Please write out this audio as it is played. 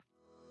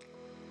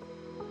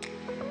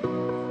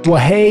Well,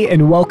 hey,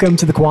 and welcome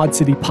to the Quad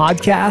City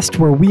Podcast,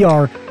 where we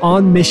are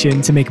on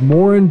mission to make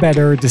more and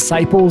better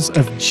disciples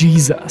of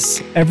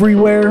Jesus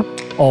everywhere,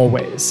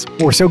 always.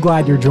 We're so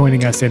glad you're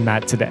joining us in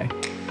that today.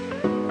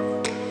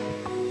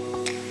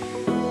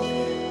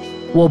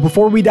 Well,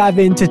 before we dive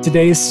into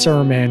today's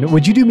sermon,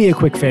 would you do me a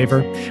quick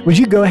favor? Would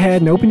you go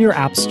ahead and open your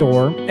app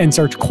store and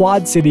search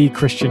Quad City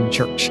Christian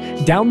Church?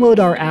 Download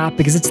our app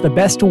because it's the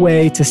best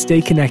way to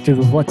stay connected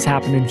with what's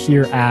happening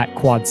here at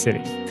Quad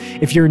City.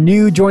 If you're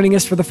new joining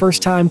us for the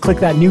first time, click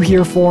that New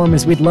Here form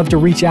as we'd love to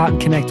reach out and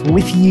connect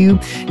with you.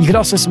 You could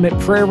also submit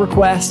prayer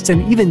requests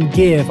and even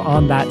give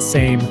on that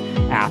same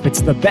app.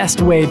 It's the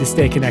best way to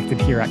stay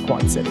connected here at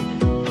Quad City.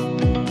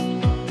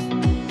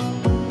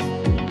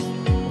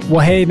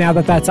 Well, hey, now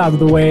that that's out of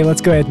the way,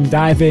 let's go ahead and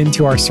dive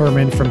into our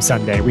sermon from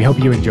Sunday. We hope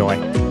you enjoy.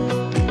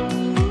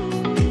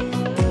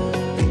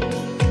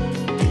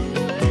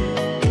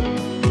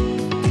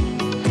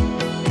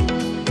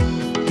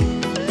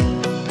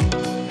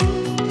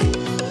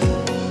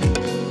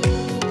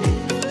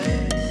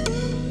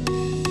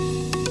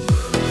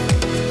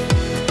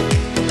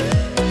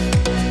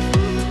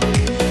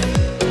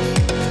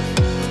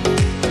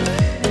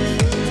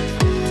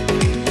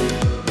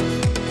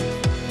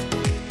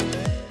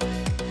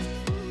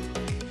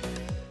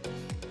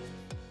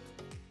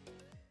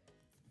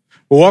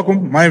 Well,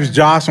 welcome. My name is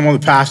Josh. I'm one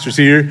of the pastors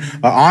here.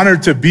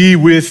 Honored to be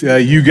with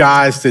you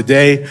guys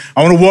today.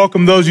 I want to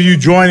welcome those of you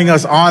joining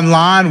us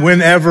online,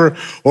 whenever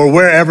or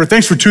wherever.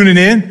 Thanks for tuning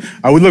in.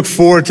 We look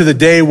forward to the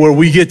day where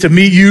we get to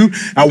meet you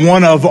at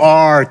one of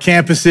our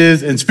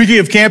campuses. And speaking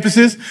of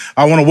campuses,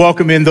 I want to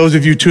welcome in those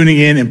of you tuning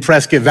in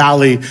Prescott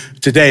Valley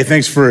today.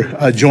 Thanks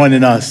for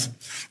joining us.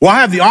 Well,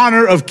 I have the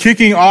honor of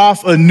kicking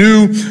off a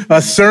new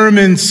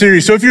sermon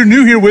series. So if you're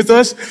new here with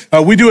us,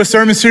 we do a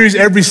sermon series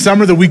every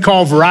summer that we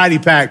call Variety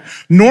Pack.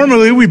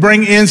 Normally, we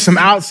bring in some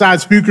outside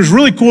speakers.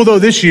 Really cool, though,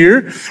 this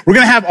year, we're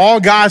going to have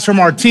all guys from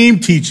our team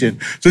teaching.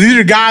 So these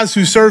are guys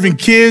who serving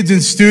kids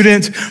and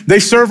students. They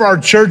serve our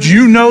church.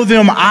 You know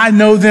them. I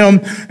know them.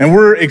 And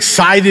we're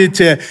excited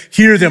to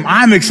hear them.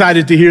 I'm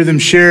excited to hear them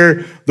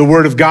share the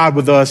Word of God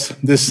with us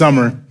this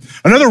summer.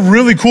 Another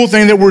really cool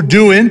thing that we're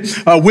doing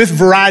with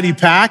Variety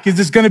Pack is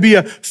it's going to be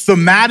a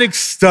thematic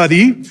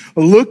study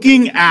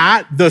looking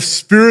at the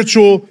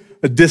spiritual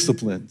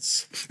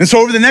disciplines. And so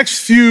over the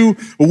next few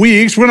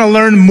weeks, we're going to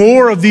learn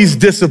more of these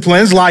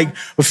disciplines like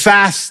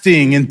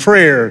fasting and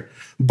prayer,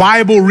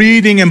 Bible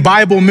reading and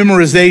Bible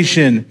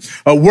memorization,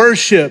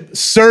 worship,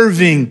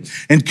 serving,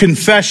 and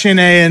confession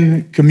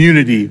and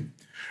community.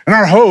 And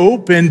our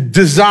hope and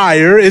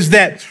desire is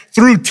that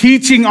through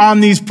teaching on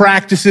these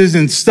practices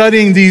and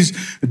studying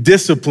these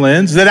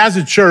disciplines, that as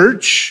a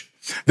church,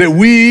 that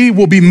we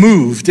will be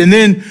moved and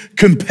then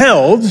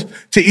compelled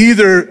to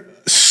either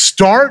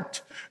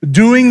start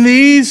doing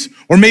these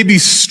or maybe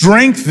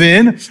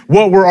strengthen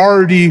what we're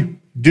already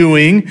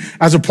doing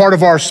as a part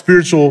of our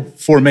spiritual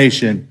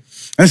formation.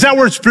 And it's that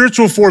word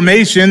spiritual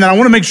formation that I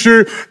want to make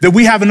sure that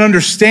we have an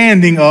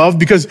understanding of,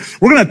 because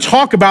we're going to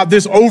talk about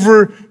this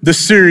over the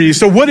series.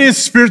 So what is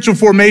spiritual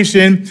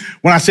formation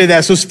when I say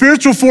that? So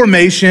spiritual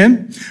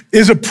formation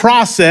is a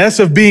process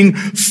of being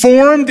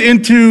formed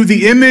into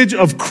the image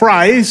of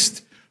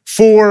Christ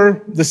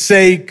for the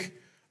sake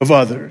of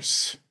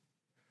others.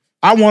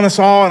 I want us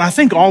all, and I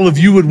think all of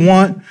you would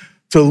want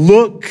to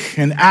look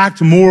and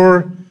act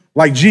more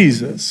like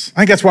Jesus. I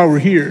think that's why we're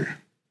here.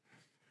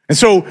 And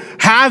so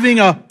having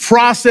a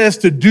process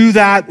to do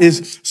that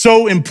is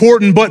so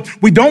important, but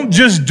we don't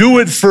just do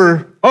it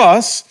for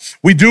us.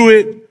 We do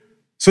it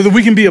so that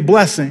we can be a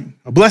blessing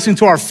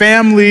to our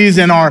families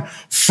and our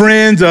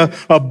friends,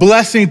 a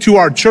blessing to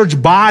our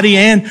church body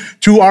and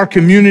to our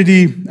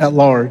community at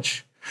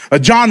large.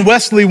 John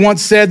Wesley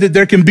once said that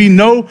there can be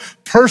no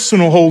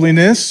personal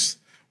holiness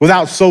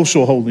without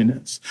social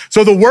holiness.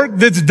 So the work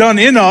that's done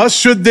in us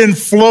should then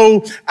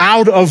flow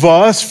out of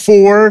us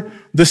for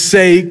the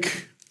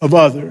sake of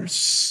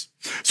others.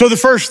 So the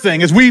first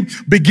thing, as we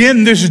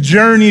begin this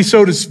journey,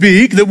 so to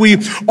speak, that we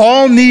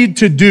all need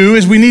to do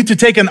is we need to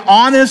take an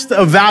honest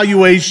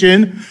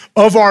evaluation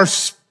of our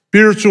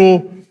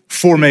spiritual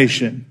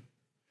formation.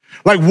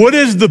 Like, what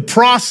is the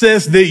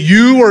process that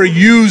you are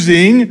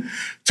using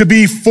to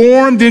be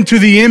formed into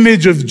the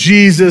image of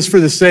Jesus for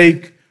the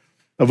sake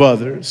of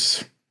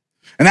others?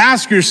 And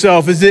ask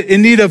yourself, is it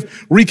in need of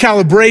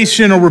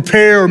recalibration or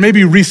repair or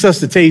maybe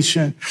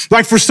resuscitation?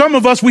 Like for some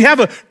of us, we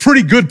have a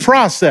pretty good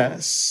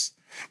process,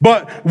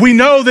 but we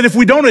know that if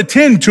we don't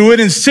attend to it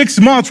in 6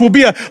 months, we'll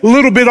be a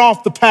little bit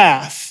off the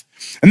path.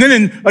 And then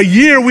in a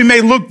year, we may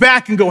look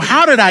back and go,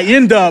 how did I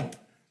end up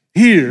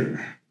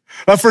here?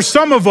 For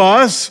some of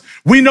us,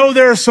 we know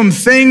there are some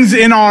things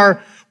in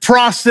our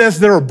process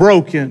that are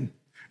broken.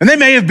 And they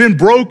may have been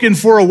broken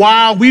for a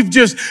while. We've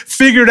just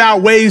figured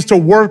out ways to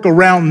work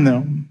around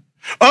them.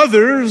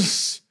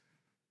 Others,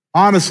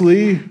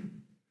 honestly,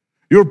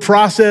 your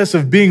process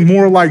of being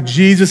more like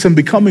Jesus and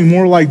becoming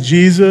more like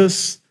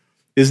Jesus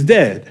is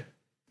dead.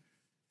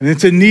 And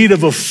it's in need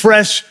of a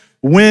fresh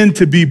wind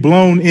to be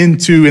blown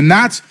into. And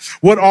that's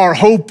what our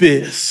hope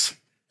is.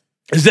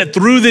 is that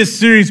through this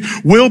series,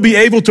 we'll be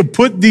able to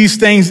put these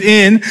things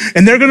in,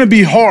 and they're going to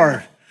be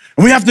hard.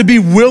 And we have to be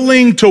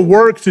willing to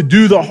work to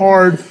do the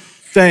hard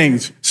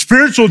things.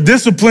 Spiritual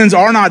disciplines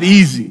are not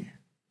easy.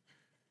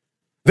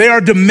 They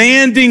are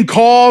demanding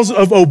calls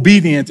of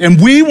obedience.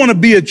 And we want to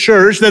be a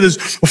church that is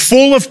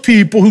full of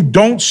people who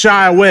don't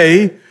shy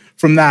away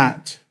from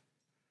that.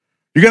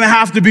 You're going to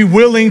have to be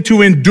willing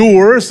to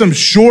endure some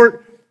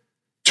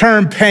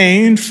short-term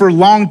pain for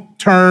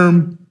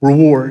long-term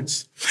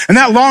rewards. And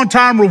that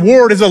long-term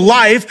reward is a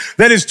life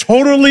that is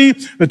totally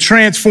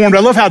transformed. I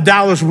love how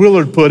Dallas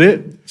Willard put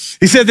it.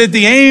 He said that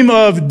the aim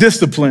of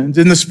disciplines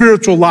in the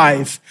spiritual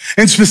life,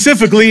 and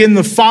specifically in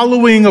the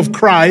following of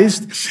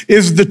Christ,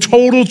 is the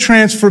total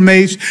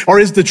transformation, or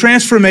is the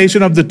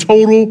transformation of the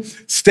total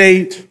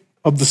state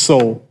of the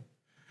soul.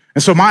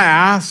 And so my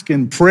ask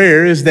and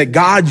prayer is that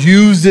God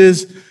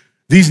uses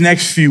these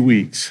next few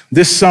weeks,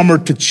 this summer,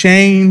 to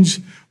change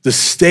the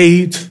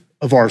state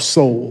of our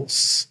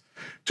souls,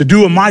 to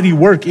do a mighty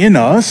work in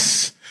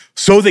us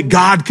so that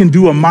God can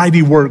do a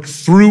mighty work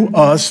through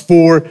us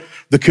for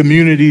the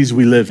communities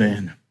we live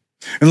in.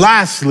 And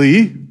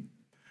lastly,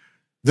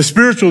 the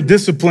spiritual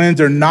disciplines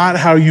are not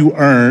how you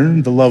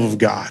earn the love of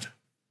God,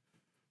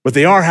 but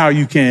they are how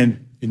you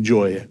can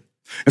enjoy it.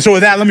 And so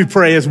with that, let me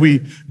pray as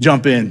we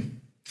jump in.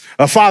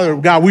 Father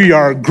God, we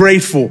are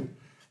grateful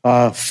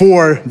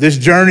for this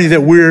journey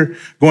that we're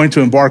going to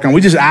embark on.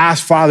 We just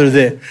ask, Father,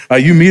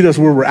 that you meet us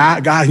where we're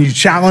at, God, and you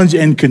challenge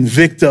and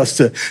convict us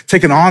to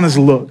take an honest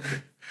look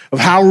of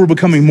how we're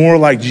becoming more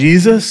like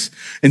Jesus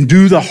and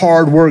do the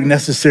hard work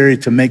necessary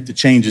to make the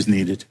changes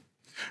needed.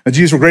 And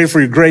Jesus, we're grateful for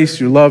your grace,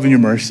 your love, and your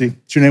mercy.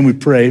 It's your name we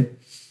pray.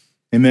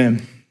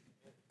 Amen.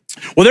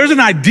 Well, there's an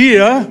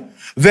idea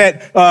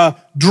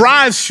that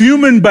drives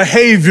human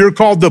behavior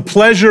called the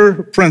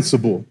pleasure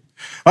principle.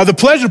 The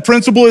pleasure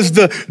principle is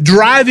the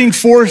driving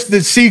force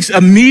that seeks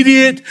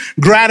immediate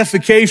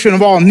gratification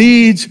of all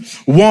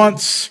needs,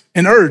 wants,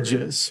 and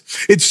urges.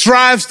 It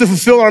strives to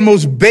fulfill our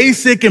most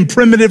basic and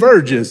primitive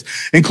urges,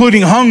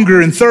 including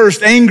hunger and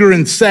thirst, anger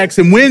and sex.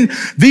 And when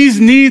these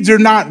needs are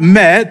not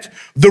met,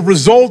 the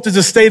result is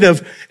a state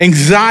of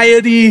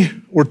anxiety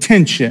or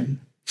tension.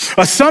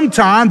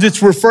 Sometimes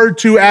it's referred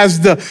to as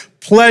the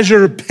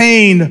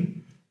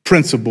pleasure-pain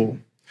principle.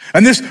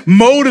 And this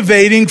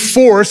motivating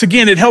force,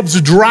 again, it helps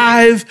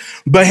drive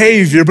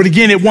behavior, but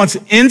again, it wants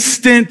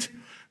instant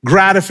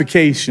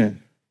gratification.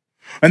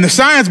 And the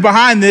science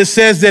behind this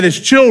says that as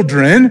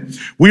children,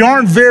 we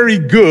aren't very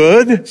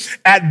good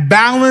at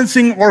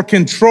balancing or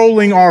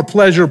controlling our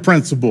pleasure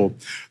principle.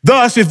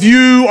 Thus, if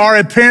you are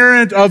a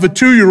parent of a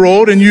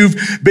 2-year-old and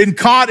you've been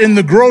caught in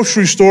the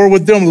grocery store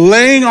with them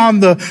laying on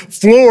the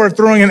floor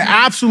throwing an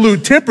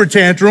absolute temper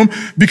tantrum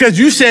because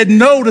you said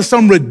no to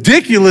some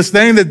ridiculous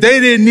thing that they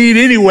didn't need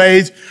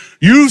anyways,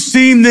 you've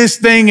seen this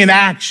thing in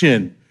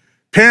action.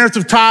 Parents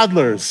of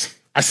toddlers,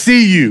 I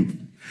see you.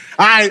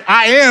 I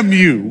am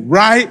you,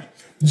 right?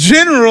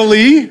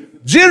 Generally,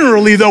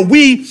 though,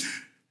 we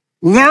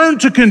learn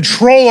to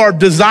control our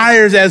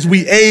desires as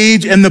we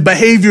age and the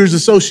behaviors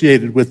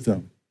associated with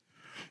them.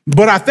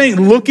 But I think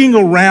looking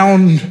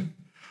around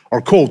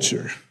our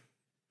culture,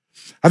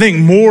 I think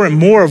more and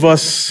more of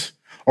us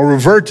are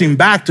reverting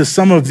back to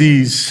some of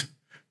these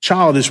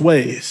childish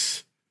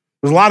ways.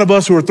 There's a lot of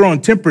us who are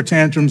throwing temper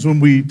tantrums when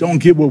we don't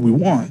get what we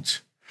want.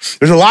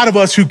 There's a lot of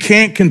us who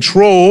can't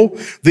control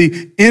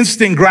the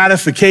instant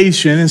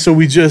gratification, and so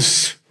we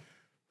just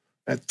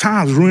at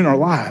times ruin our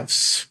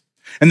lives.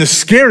 And the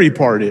scary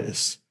part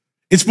is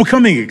it's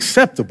becoming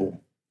acceptable.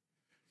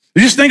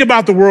 You just think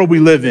about the world we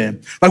live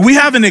in. Like, we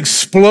have an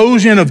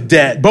explosion of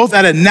debt, both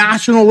at a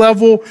national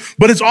level,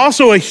 but it's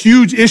also a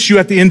huge issue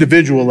at the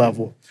individual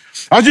level.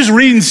 I was just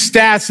reading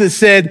stats that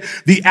said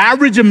the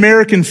average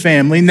American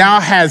family now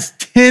has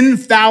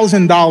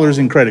 $10,000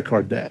 in credit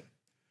card debt.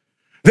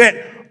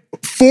 That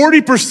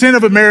 40%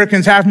 of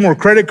Americans have more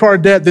credit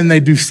card debt than they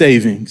do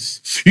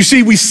savings. You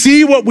see, we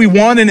see what we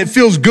want and it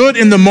feels good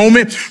in the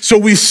moment, so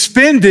we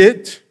spend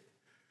it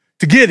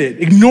to get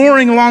it,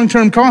 ignoring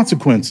long-term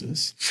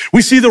consequences.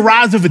 We see the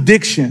rise of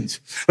addictions.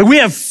 Like, we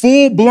have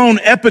full-blown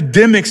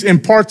epidemics in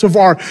parts of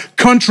our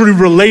country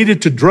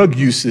related to drug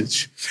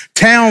usage.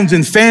 Towns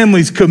and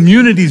families,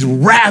 communities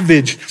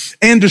ravaged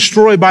and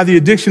destroyed by the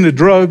addiction to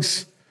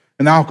drugs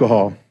and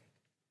alcohol.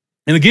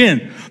 And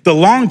again, the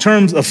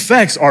long-term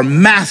effects are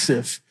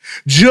massive.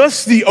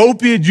 Just the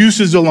opiate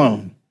uses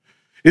alone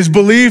is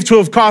believed to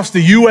have cost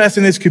the U.S.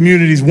 and its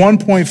communities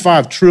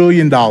 $1.5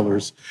 trillion in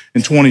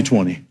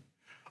 2020,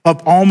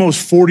 up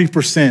almost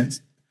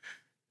 40%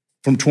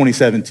 from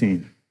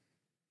 2017.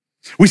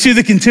 We see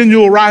the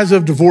continual rise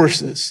of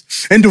divorces.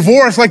 And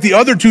divorce, like the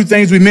other two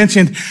things we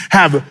mentioned,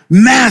 have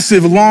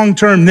massive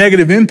long-term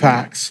negative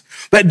impacts.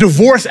 That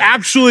divorce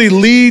actually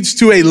leads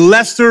to a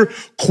lesser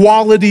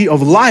quality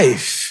of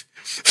life.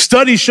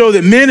 Studies show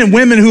that men and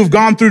women who have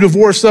gone through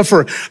divorce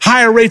suffer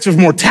higher rates of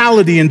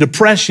mortality and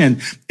depression,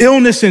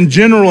 illness in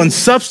general, and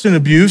substance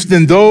abuse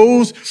than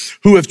those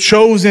who have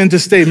chosen to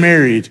stay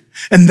married.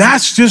 And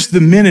that's just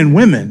the men and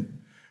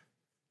women,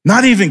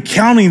 not even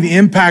counting the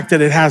impact that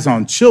it has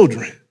on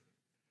children.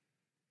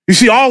 You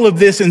see, all of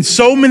this and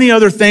so many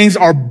other things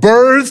are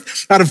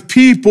birthed out of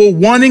people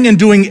wanting and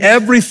doing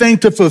everything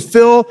to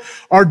fulfill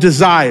our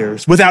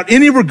desires without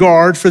any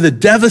regard for the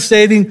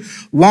devastating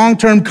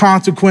long-term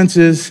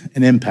consequences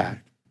and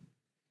impact.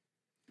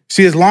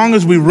 See, as long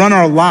as we run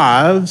our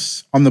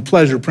lives on the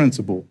pleasure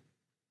principle,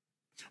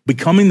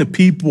 becoming the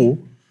people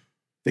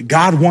that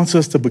God wants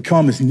us to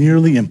become is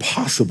nearly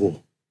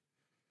impossible.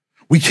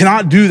 We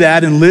cannot do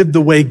that and live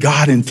the way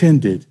God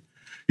intended.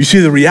 You see,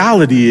 the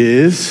reality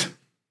is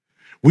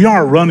we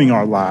aren't running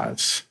our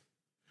lives.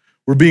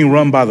 We're being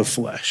run by the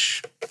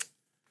flesh.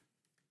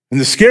 And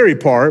the scary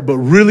part, but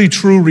really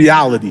true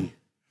reality,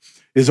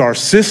 is our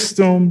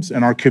systems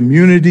and our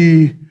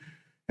community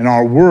and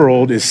our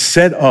world is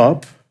set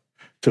up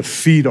to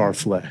feed our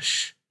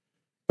flesh.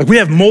 Like we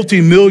have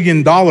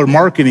multi-million-dollar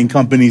marketing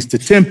companies to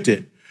tempt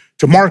it,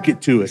 to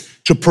market to it,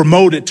 to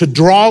promote it, to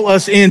draw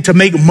us in, to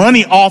make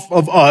money off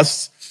of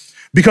us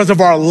because of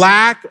our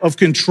lack of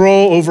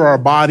control over our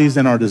bodies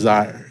and our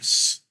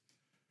desires.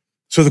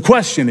 So the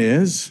question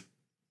is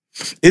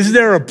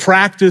there a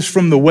practice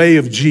from the way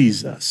of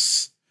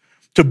Jesus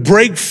to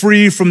break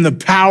free from the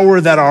power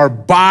that our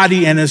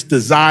body and its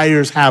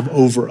desires have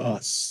over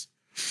us?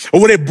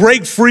 Or would it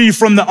break free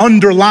from the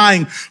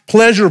underlying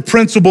pleasure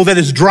principle that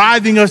is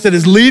driving us, that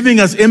is leaving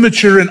us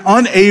immature and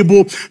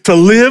unable to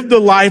live the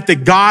life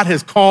that God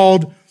has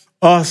called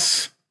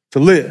us to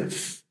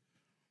live?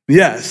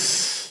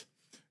 Yes.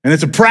 And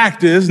it's a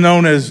practice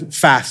known as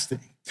fasting.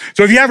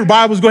 So if you have your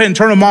Bibles, go ahead and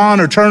turn them on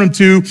or turn them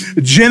to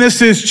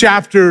Genesis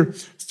chapter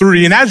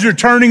 3. And as you're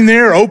turning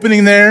there,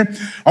 opening there,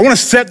 I want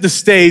to set the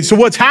stage. So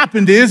what's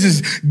happened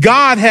is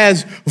God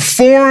has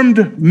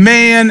formed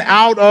man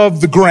out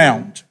of the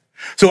ground.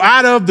 So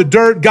out of the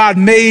dirt, God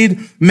made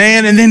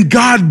man, and then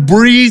God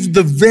breathed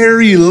the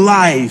very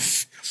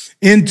life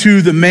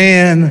into the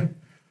man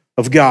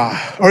of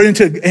God, or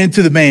into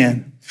the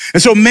man.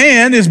 And so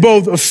man is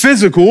both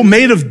physical,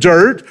 made of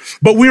dirt,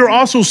 but we are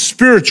also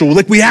spiritual.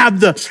 Like we have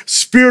the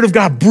Spirit of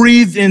God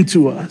breathed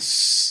into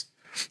us.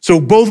 So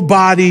both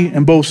body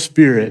and both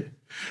spirit.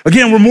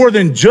 Again, we're more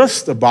than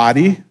just a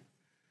body,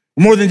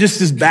 more than just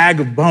this bag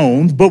of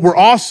bones, but we're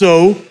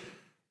also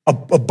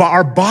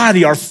our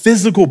body, our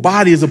physical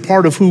body is a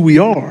part of who we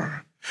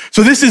are.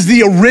 So this is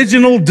the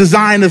original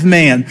design of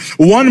man,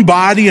 one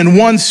body and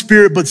one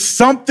spirit, but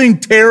something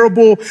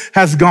terrible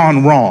has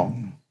gone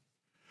wrong,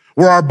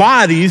 where our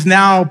bodies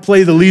now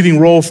play the leading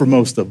role for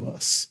most of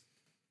us.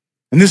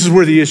 And this is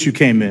where the issue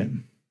came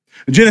in.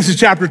 In Genesis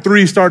chapter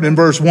 3, starting in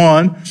verse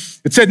 1,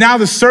 it said, "Now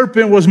the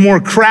serpent was more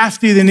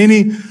crafty than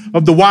any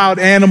of the wild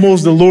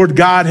animals the Lord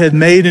God had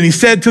made. And he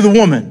said to the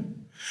woman,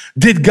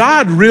 'Did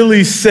God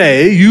really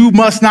say you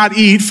must not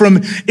eat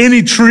from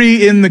any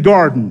tree in the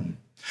garden?'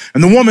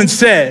 And the woman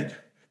said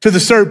to the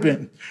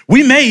serpent,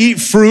 'We may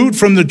eat fruit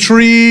from the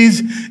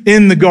trees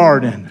in the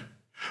garden.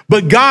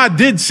 But God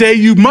did say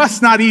you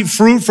must not eat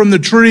fruit from the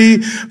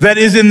tree that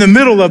is in the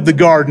middle of the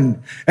garden.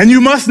 And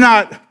you must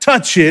not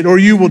touch it or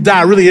you will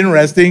die.'" Really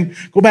interesting.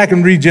 Go back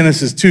and read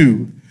Genesis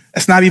 2.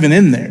 That's not even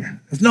in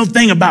there. There's no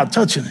thing about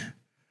touching it.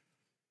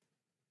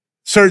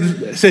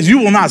 It says, "You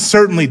will not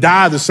certainly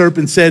die," the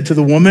serpent said to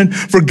the woman,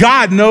 "for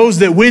God knows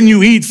that when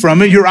you eat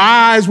from it, your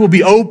eyes will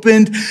be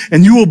opened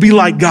and you will be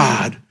like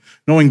God,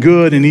 knowing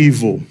good and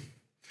evil."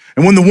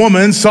 And when the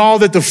woman saw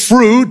that the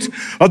fruit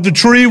of the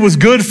tree was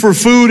good for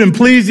food and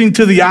pleasing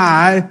to the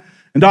eye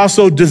and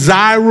also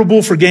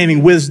desirable for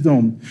gaining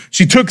wisdom,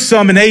 she took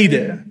some and ate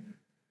it.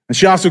 And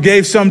she also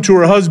gave some to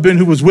her husband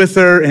who was with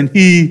her, and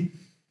he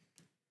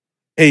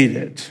ate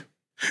it.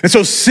 And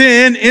so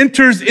sin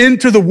enters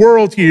into the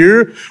world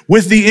here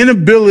with the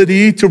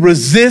inability to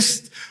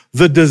resist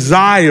the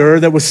desire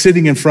that was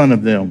sitting in front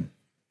of them.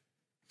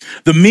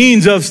 The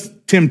means of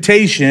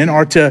temptation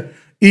are to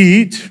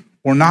eat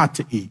or not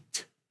to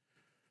eat,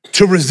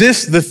 to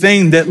resist the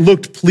thing that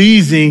looked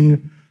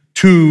pleasing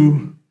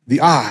to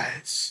the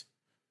eyes,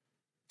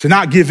 to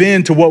not give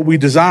in to what we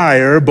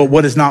desire, but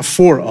what is not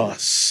for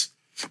us.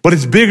 But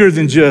it's bigger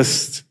than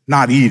just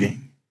not eating.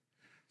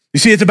 You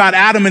see, it's about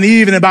Adam and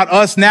Eve and about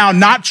us now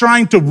not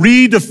trying to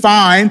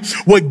redefine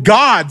what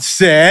God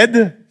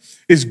said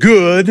is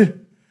good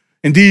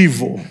and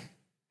evil.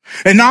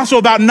 And also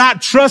about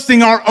not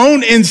trusting our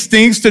own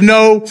instincts to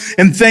know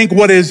and think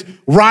what is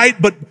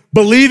right, but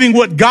believing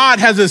what God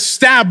has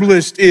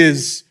established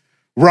is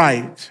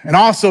right. And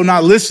also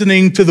not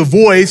listening to the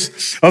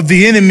voice of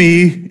the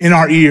enemy in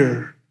our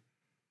ear.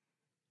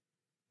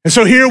 And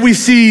so here we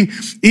see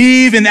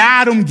Eve and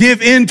Adam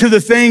give in to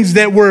the things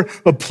that were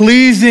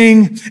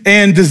pleasing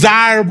and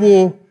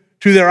desirable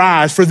to their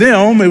eyes. For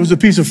them, it was a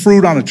piece of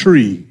fruit on a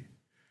tree.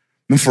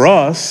 And for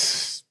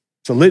us,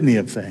 it's a litany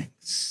of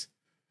things.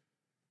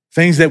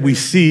 Things that we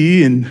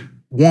see and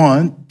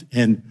want,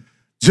 and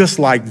just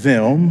like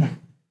them,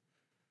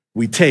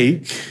 we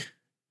take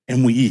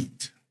and we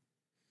eat.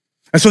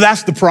 And so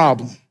that's the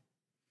problem.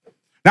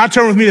 Now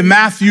turn with me to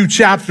Matthew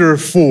chapter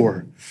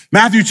 4.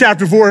 Matthew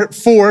chapter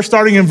 4,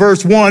 starting in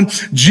verse 1,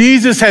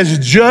 Jesus has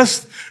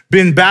just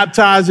been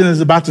baptized and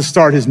is about to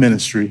start his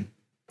ministry.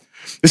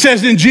 It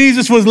says, then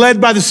Jesus was led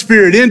by the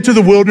Spirit into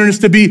the wilderness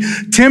to be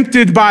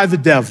tempted by the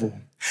devil.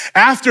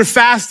 After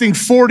fasting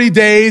 40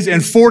 days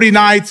and 40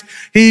 nights,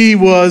 he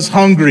was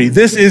hungry.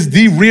 This is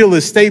the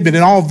realest statement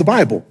in all of the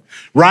Bible,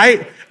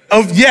 right?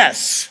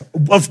 Yes,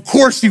 of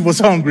course he was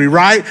hungry,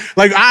 right?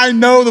 Like, I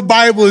know the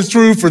Bible is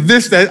true for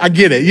this, that I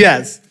get it,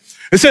 yes.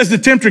 It says the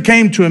tempter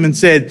came to him and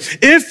said,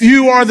 if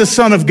you are the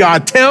Son of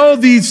God, tell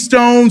these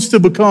stones to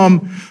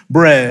become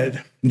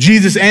bread.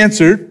 Jesus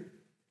answered,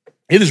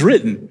 it is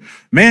written,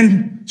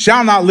 man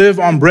shall not live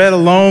on bread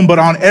alone, but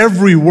on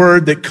every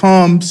word that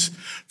comes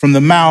from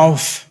the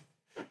mouth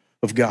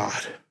of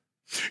God.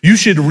 You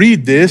should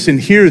read this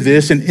and hear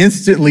this and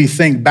instantly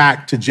think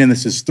back to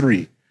Genesis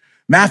 3.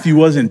 Matthew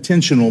was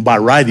intentional by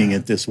writing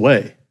it this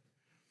way.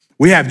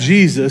 We have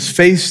Jesus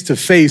face to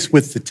face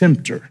with the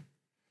tempter.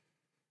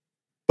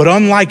 But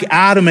unlike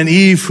Adam and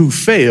Eve who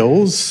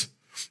fails,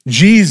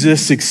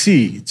 Jesus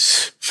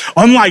succeeds.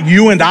 Unlike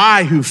you and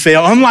I who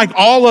fail, unlike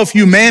all of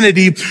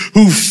humanity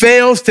who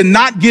fails to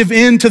not give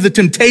in to the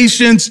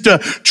temptations, to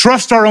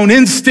trust our own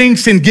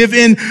instincts and give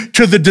in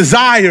to the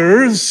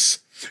desires,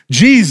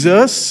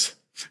 Jesus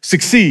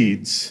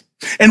succeeds.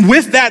 And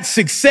with that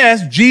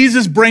success,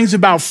 Jesus brings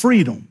about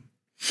freedom.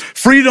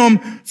 Freedom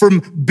from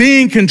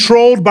being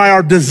controlled by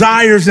our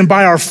desires and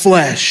by our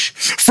flesh.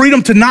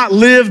 Freedom to not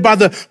live by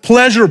the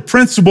pleasure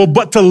principle,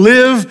 but to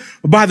live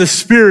by the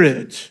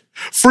Spirit.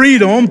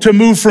 Freedom to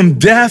move from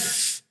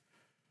death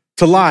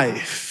to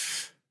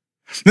life.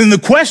 Then the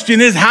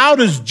question is, how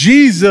does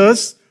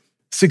Jesus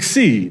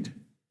succeed?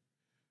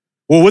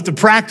 Well, with the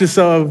practice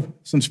of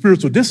some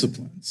spiritual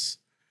disciplines.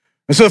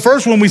 And so the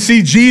first one we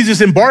see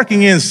Jesus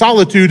embarking in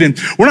solitude, and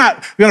we're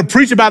not going to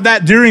preach about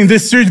that during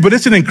this series, but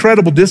it's an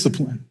incredible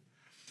discipline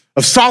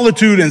of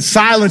solitude and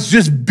silence,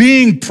 just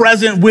being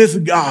present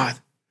with God.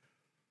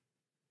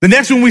 The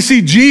next one we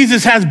see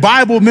Jesus has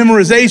Bible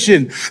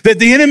memorization, that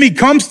the enemy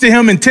comes to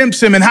him and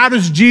tempts him. And how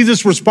does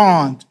Jesus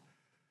respond?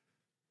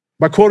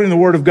 By quoting the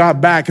word of God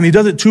back. And he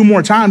does it 2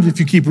 more times if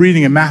you keep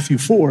reading in Matthew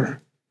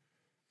 4.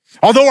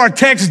 Although our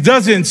text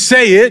doesn't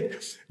say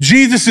it,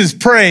 Jesus is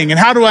praying. And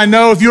how do I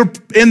know? If you're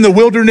in the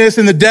wilderness,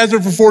 in the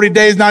desert for 40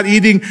 days not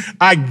eating,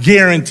 I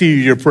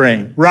guarantee you're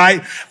praying,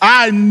 right?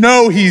 I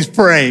know he's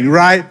praying,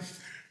 right?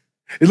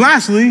 And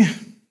lastly,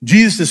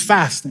 Jesus is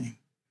fasting.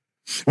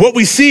 What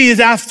we see is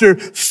after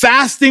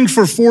fasting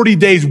for 40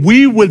 days,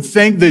 we would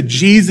think that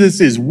Jesus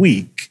is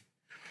weak,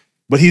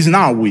 but he's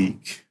not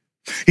weak.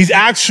 He's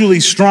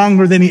actually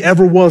stronger than he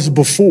ever was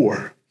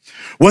before.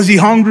 Was he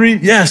hungry?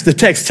 Yes, the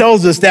text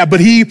tells us that,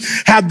 but he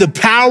had the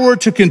power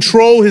to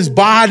control his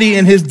body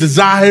and his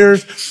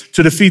desires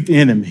to defeat the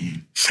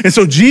enemy. And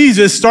so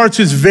Jesus starts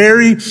his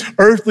very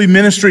earthly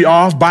ministry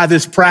off by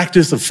this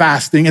practice of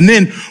fasting. And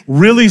then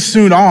really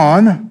soon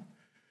on,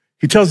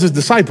 he tells his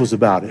disciples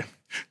about it.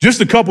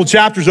 Just a couple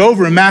chapters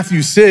over in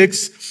Matthew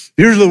 6,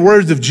 here's the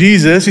words of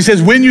Jesus. He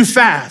says, when you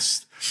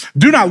fast,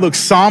 do not look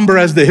somber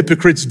as the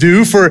hypocrites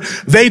do, for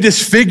they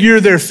disfigure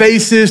their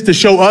faces to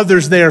show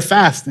others they are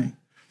fasting.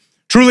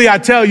 Truly, I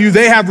tell you,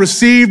 they have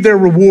received their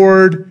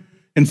reward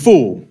in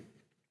full.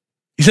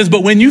 He says,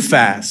 but when you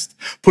fast,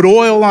 put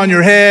oil on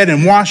your head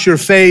and wash your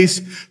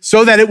face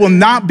so that it will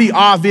not be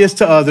obvious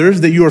to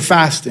others that you are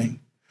fasting,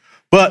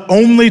 but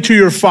only to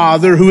your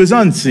Father who is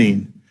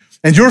unseen.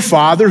 And your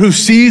Father who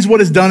sees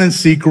what is done in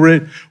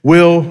secret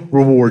will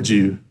reward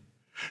you.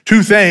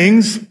 2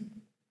 things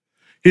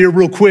here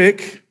real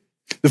quick.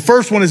 The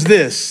first one is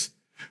this.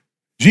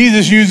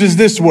 Jesus uses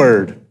this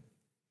word,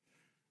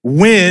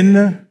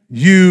 when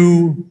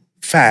you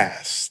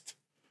fast.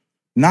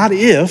 Not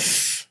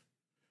if,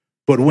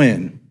 but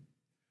when.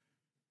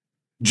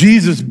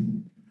 Jesus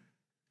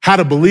had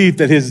a belief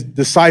that his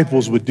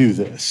disciples would do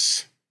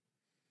this.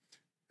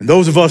 And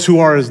those of us who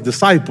are his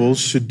disciples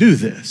should do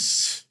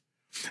this.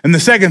 And the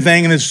second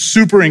thing, and it's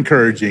super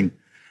encouraging,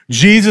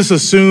 Jesus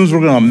assumes we're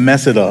going to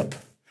mess it up.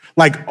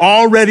 Like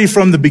already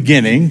from the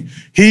beginning,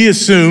 he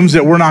assumes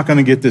that we're not going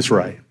to get this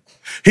right.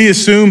 He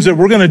assumes that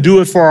we're going to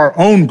do it for our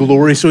own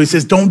glory. So he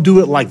says, don't do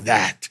it like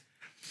that.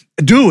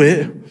 Do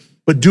it,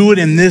 but do it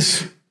in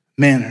this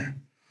manner.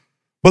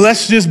 But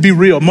let's just be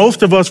real.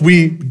 Most of us,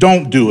 we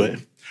don't do it,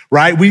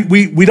 right?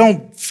 We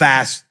don't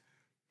fast.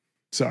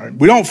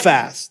 We don't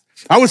fast.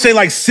 I would say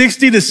like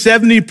 60 to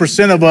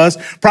 70% of us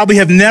probably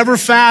have never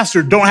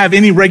fasted or don't have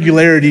any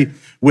regularity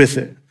with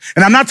it.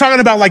 And I'm not talking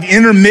about like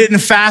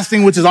intermittent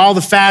fasting, which is all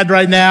the fad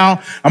right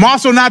now. I'm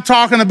also not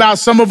talking about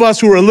some of us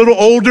who are a little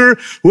older,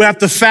 who have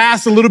to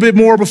fast a little bit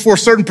more before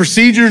certain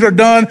procedures are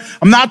done.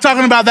 I'm not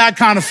talking about that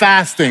kind of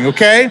fasting,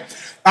 okay?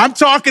 I'm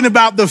talking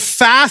about the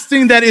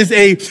fasting that is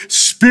a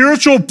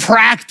spiritual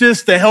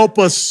practice to help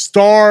us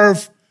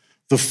starve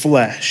the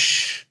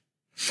flesh.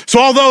 So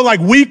although like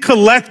we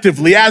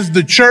collectively, as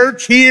the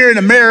church here in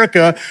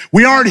America,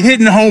 we aren't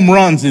hitting home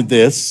runs at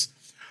this,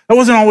 that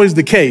wasn't always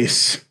the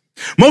case.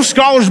 Most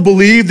scholars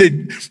believe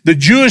that the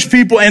Jewish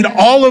people and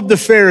all of the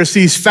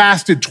Pharisees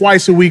fasted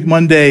twice a week,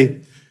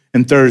 Monday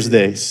and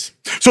Thursdays.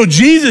 So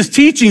Jesus'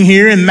 teaching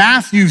here in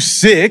Matthew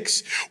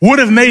 6 would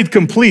have made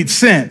complete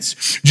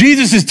sense.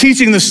 Jesus is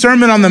teaching the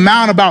Sermon on the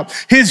Mount about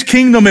his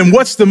kingdom and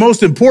what's the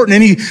most important.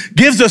 And he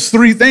gives us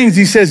three things.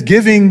 He says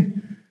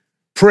giving,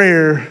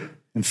 prayer,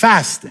 and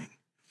fasting.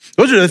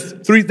 Those are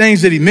the three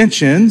things that he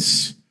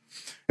mentions.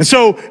 And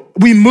so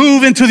we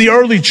move into the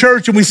early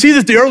church and we see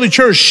that the early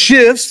church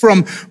shifts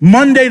from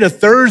Monday to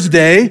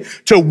Thursday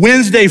to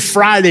Wednesday,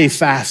 Friday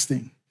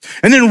fasting.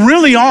 And then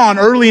really on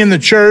early in the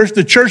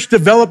church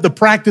developed the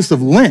practice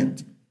of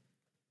Lent.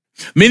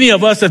 Many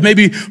of us have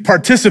maybe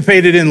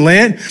participated in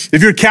Lent.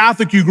 If you're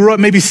Catholic, you grew up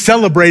maybe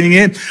celebrating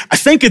it. I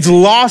think it's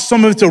lost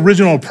some of its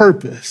original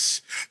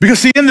purpose. Because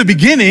see, in the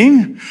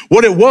beginning,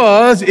 what it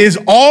was is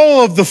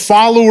all of the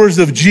followers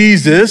of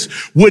Jesus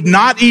would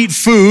not eat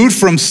food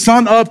from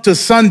sun up to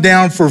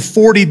sundown for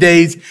 40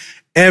 days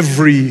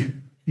every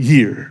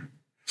year.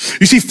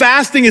 You see,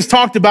 fasting is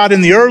talked about by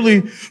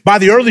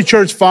the early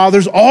church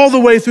fathers all the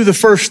way through the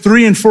first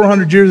 300 and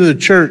 400 years of the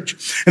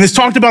church. And it's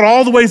talked about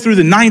all the way through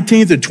the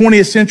 19th and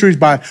 20th centuries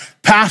by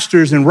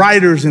pastors and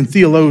writers and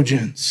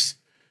theologians.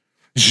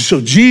 So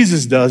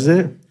Jesus does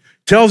it,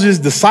 tells his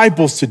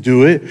disciples to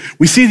do it.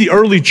 We see the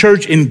early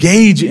church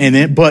engage in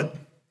it, but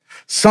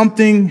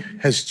something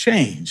has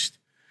changed.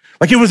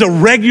 Like it was a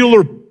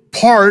regular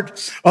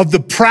part of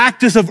the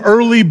practice of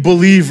early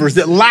believers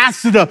that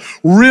lasted a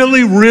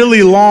really,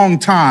 really long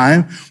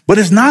time, but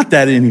it's not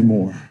that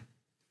anymore.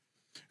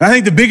 And I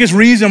think the biggest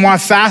reason why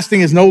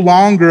fasting is no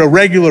longer a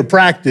regular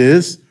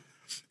practice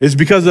is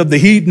because of the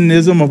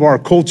hedonism of our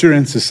culture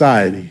and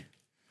society.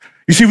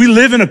 You see, we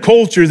live in a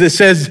culture that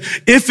says,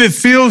 if it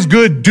feels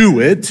good,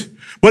 do it.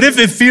 But if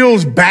it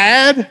feels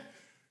bad,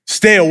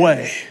 stay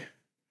away.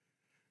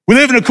 We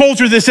live in a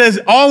culture that says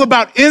all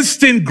about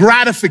instant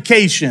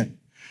gratification.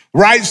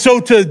 Right? So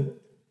to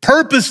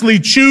purposely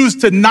choose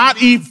to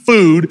not eat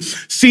food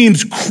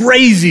seems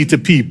crazy to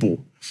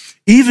people,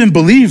 even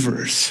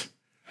believers.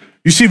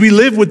 You see, we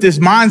live with this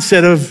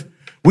mindset of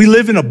we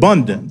live in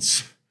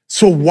abundance.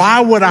 So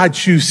why would I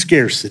choose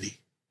scarcity?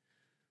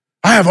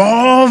 I have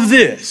all of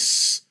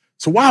this.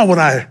 So why would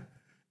I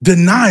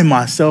deny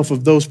myself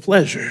of those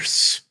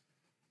pleasures?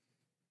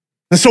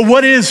 And so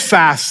what is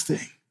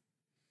fasting?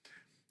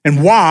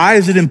 And why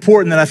is it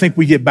important that I think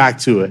we get back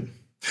to it?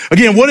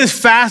 Again, what is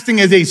fasting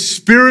as a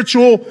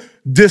spiritual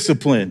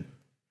discipline?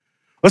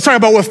 Let's talk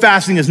about what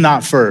fasting is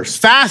not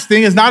first.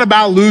 Fasting is not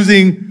about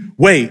losing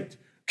weight,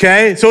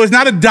 okay? So it's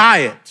not a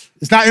diet.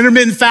 It's not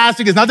intermittent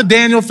fasting. It's not the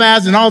Daniel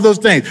fast and all those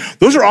things.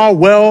 Those are all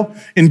well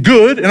and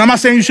good, and I'm not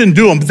saying you shouldn't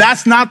do them, but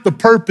that's not the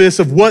purpose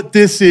of what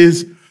this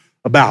is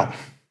about.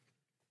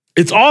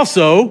 It's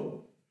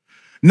also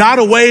not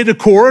a way to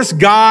coerce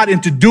God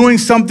into doing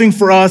something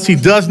for us he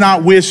does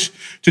not wish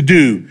to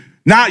do.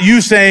 Not you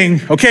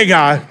saying, okay,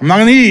 God, I'm not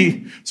going to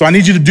eat, so I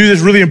need you to do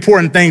this really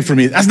important thing for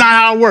me. That's not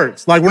how it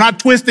works. Like, we're not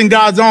twisting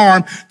God's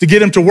arm to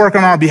get him to work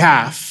on our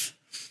behalf.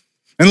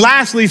 And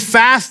lastly,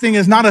 fasting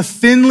is not a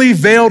thinly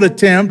veiled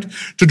attempt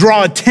to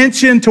draw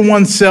attention to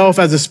oneself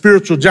as a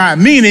spiritual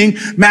giant, meaning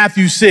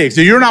Matthew 6.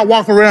 So you're not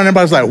walking around and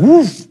everybody's like,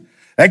 whoo,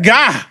 that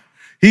guy,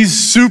 he's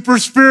super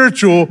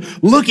spiritual.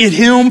 Look at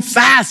him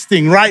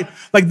fasting, right?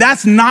 Like,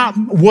 that's not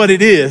what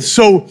it is.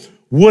 So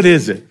what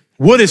is it?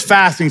 What is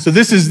fasting? So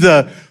this is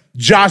the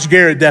Josh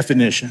Garrett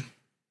definition.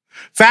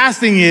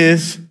 Fasting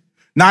is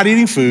not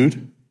eating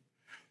food,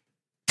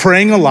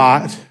 praying a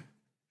lot,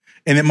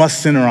 and it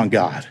must center on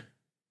God.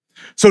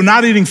 So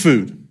not eating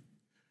food.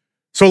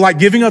 So like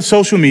giving up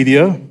social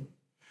media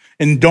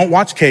and don't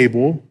watch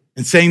cable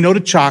and saying no to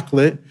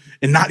chocolate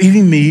and not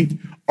eating meat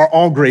are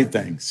all great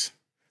things.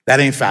 That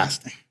ain't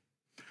fasting.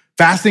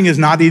 Fasting is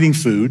not eating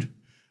food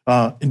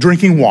and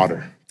drinking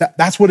water.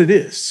 That's what it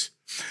is.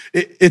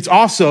 It's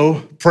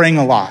also praying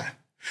a lot.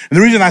 And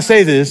the reason I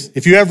say this,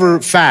 if you ever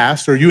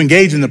fast or you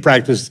engage in the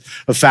practice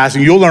of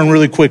fasting, you'll learn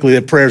really quickly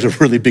that prayer is a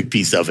really big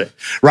piece of it,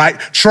 right?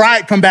 Try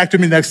it, come back to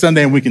me next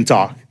Sunday and we can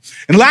talk.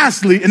 And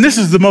lastly, and this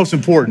is the most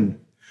important,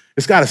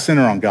 it's got to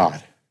center on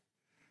God.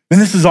 And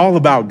this is all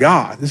about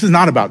God. This is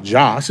not about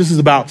Josh. This is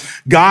about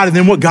God and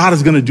then what God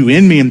is going to do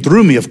in me and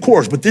through me, of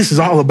course, but this is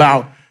all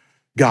about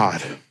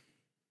God.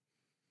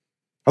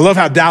 I love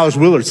how Dallas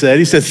Willard said,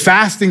 he said,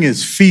 fasting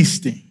is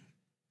feasting,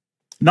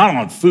 not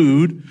on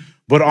food,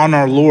 but on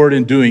our Lord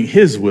and doing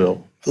his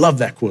will. I love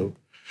that quote.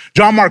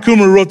 John Mark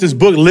Comer wrote this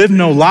book, Live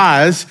No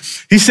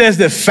Lies. He says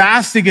that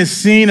fasting is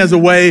seen as a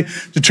way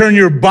to turn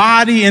your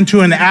body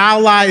into an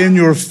ally in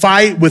your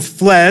fight with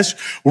flesh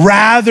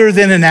rather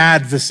than an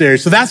adversary.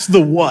 So that's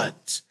the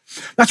what.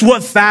 That's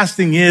what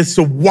fasting is.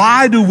 So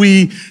why do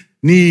we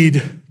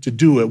need to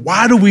do it?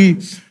 Why do we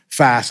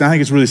fast? And I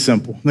think it's really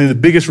simple. I think the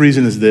biggest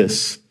reason is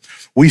this.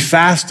 We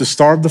fast to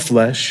starve the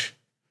flesh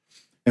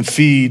and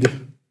feed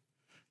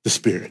the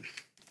spirit.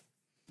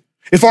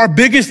 If our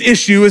biggest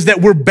issue is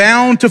that we're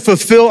bound to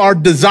fulfill our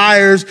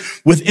desires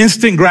with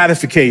instant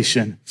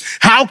gratification,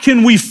 how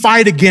can we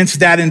fight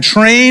against that and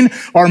train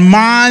our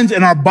minds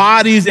and our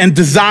bodies and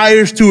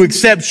desires to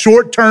accept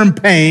short-term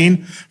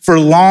pain for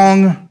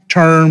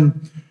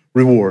long-term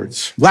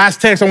rewards.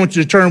 Last text I want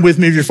you to turn with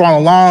me if you're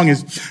following along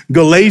is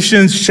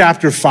Galatians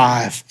chapter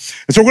 5.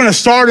 And so we're going to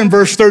start in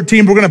verse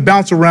 13. We're going to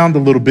bounce around a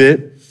little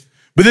bit.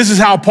 But this is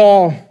how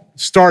Paul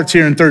starts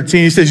here in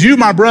 13. He says, "You,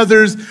 my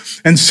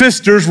brothers and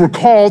sisters, were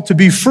called to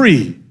be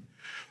free,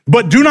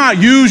 but do not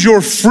use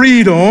your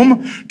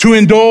freedom to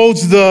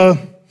indulge the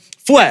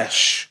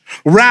flesh.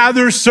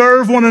 Rather,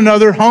 serve one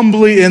another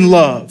humbly in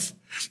love."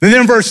 And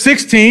then in verse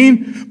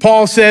 16,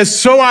 Paul says,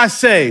 "So I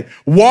say,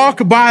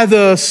 walk by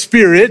the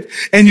Spirit,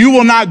 and you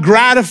will not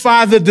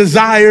gratify the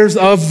desires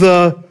of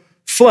the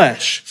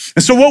flesh."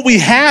 And so what we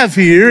have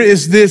here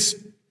is this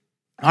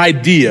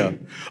idea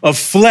of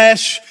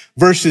flesh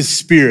versus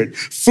spirit.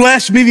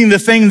 Flesh meaning the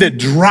thing that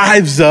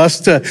drives us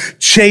to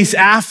chase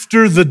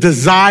after the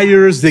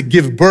desires that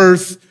give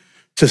birth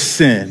to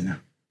sin.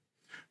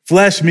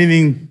 Flesh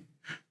meaning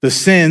the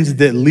sins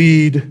that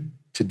lead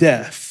to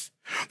death.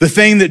 The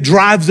thing that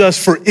drives us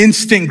for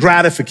instant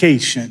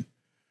gratification.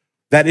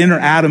 That inner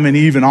Adam and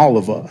Eve in all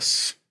of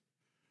us.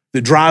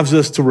 That drives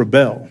us to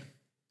rebel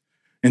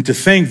and to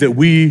think that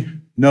we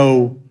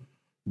know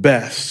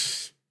best.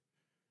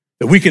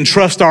 That we can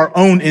trust our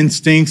own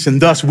instincts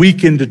and thus we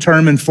can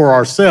determine for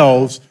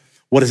ourselves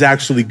what is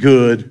actually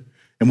good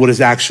and what is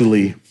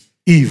actually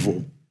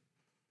evil.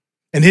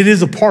 And it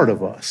is a part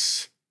of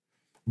us.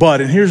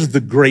 But, and here's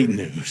the great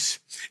news,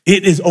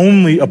 it is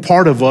only a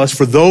part of us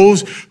for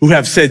those who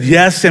have said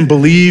yes and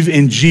believe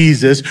in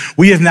Jesus.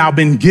 We have now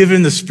been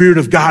given the Spirit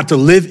of God to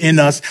live in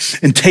us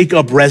and take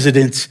up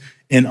residence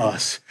in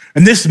us.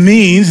 And this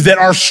means that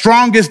our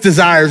strongest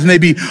desires may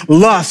be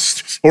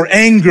lust or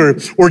anger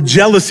or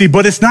jealousy,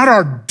 but it's not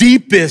our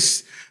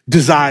deepest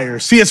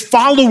desires. See, as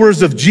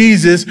followers of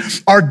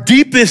Jesus, our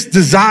deepest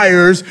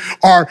desires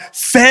are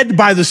fed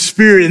by the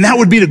Spirit, and that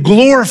would be to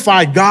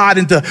glorify God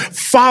and to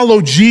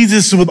follow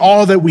Jesus with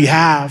all that we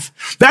have.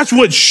 That's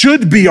what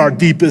should be our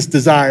deepest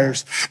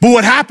desires. But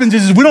what happens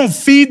is we don't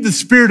feed the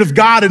Spirit of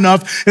God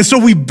enough, and so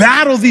we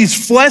battle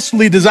these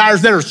fleshly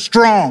desires that are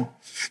strong.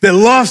 That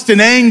lust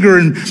and anger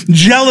and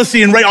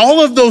jealousy and rage,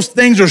 all of those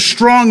things are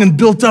strong and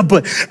built up.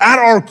 But at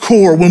our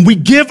core, when we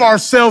give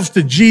ourselves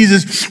to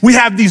Jesus, we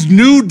have these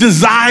new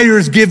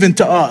desires given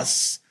to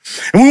us.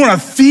 And we want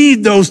to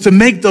feed those to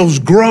make those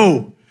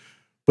grow.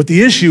 But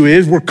the issue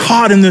is we're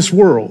caught in this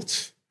world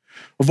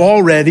of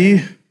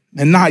already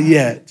and not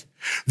yet.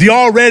 The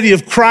already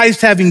of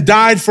Christ having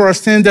died for our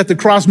sins at the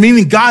cross,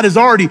 meaning God has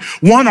already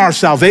won our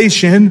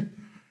salvation,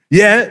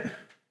 yet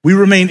we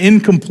remain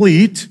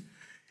incomplete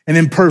and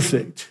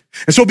imperfect.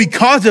 And so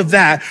because of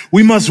that,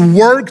 we must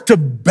work to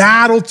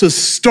battle, to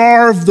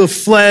starve the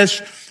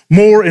flesh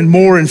more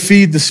and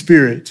feed the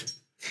Spirit.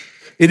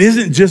 It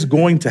isn't just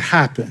going to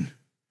happen.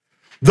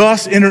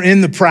 Thus, enter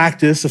in the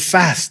practice of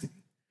fasting.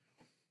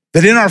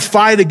 That in our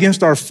fight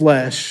against our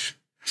flesh,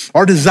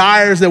 our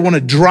desires that want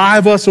to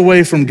drive us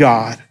away from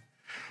God,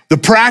 the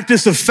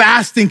practice of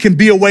fasting can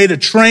be a way to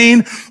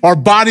train our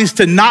bodies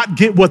to not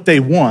get what they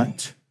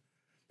want,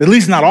 at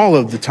least not all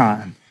of the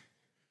time.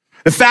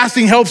 The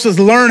fasting helps us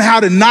learn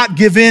how to not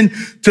give in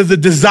to the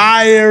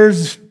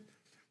desires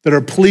that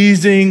are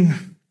pleasing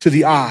to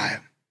the eye,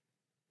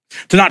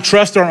 to not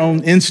trust our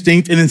own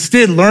instinct and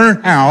instead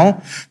learn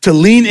how to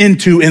lean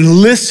into and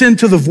listen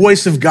to the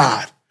voice of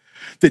God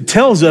that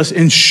tells us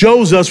and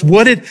shows us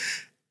what it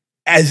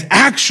is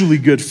actually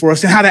good for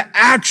us and how to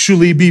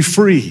actually be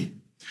free.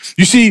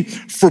 You see,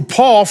 for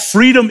Paul,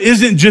 freedom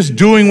isn't just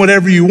doing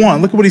whatever you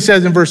want. Look at what he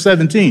says in verse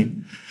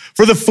 17.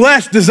 For the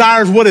flesh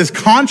desires what is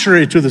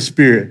contrary to the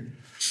Spirit,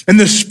 and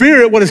the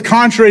Spirit what is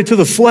contrary to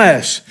the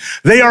flesh.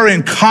 They are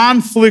in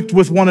conflict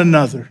with one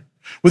another,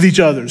 with each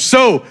other,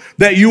 so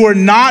that you are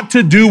not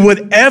to do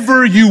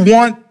whatever you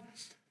want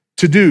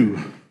to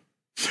do.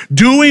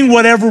 Doing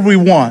whatever we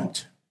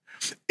want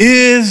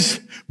is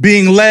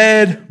being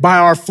led by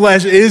our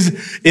flesh,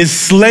 is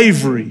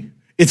slavery.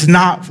 It's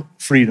not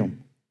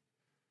freedom.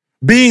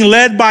 Being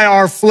led by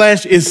our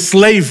flesh is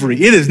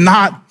slavery. It is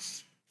not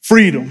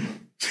freedom.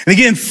 And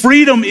again,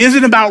 freedom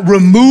isn't about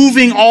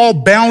removing all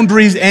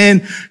boundaries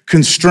and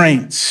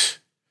constraints.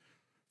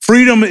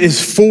 Freedom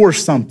is for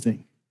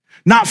something,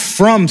 not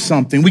from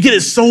something. We get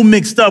it so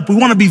mixed up. We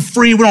want to be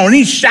free. We don't want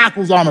any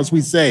shackles on us,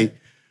 we say.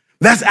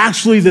 That's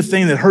actually the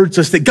thing that hurts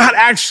us, that God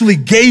actually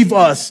gave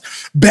us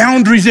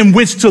boundaries in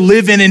which to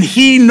live in, and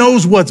He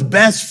knows what's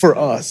best for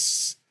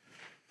us.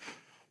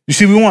 You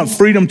see, we want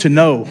freedom to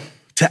know,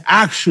 to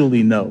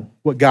actually know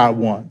what God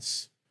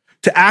wants.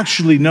 To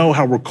actually know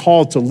how we're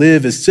called to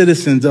live as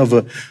citizens of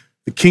the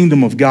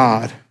kingdom of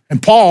God. And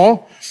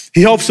Paul,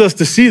 he helps us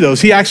to see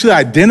those. He actually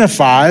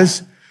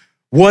identifies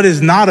what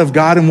is not of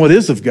God and what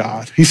is of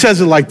God. He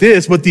says it like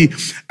this, but the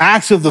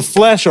acts of the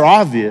flesh are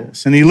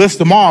obvious. And he lists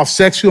them off: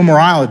 sexual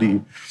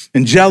immorality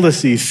and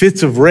jealousy,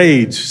 fits of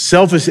rage,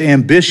 selfish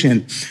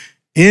ambition,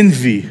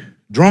 envy,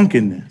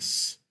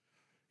 drunkenness.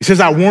 He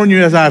says, I warn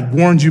you, as I've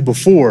warned you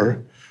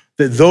before,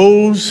 that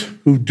those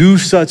who do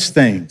such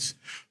things,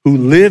 who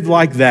live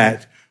like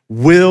that,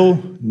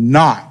 will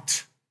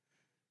not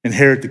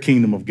inherit the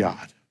kingdom of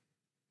God.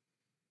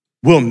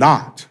 Will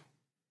not.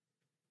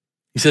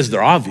 He says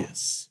they're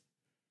obvious.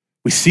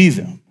 We see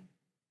them.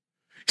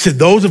 He said,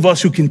 those of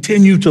us who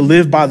continue to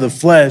live by the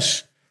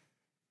flesh,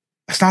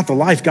 that's not the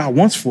life God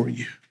wants for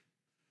you.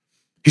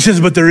 He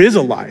says, but there is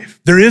a life.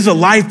 There is a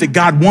life that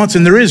God wants,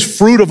 and there is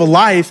fruit of a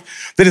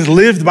life that is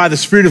lived by the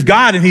Spirit of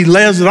God, and he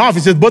lays it off.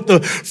 He says, but the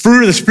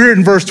fruit of the Spirit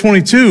in verse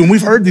 22, and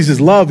we've heard these as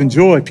love and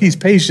joy, peace,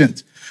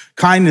 patience,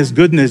 kindness,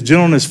 goodness,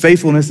 gentleness,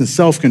 faithfulness, and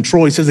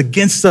self-control. He says,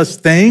 against such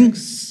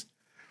things,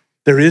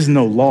 there is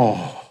no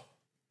law.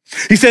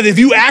 He said, if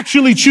you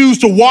actually choose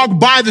to walk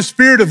by the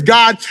Spirit of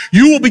God,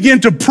 you will begin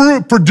to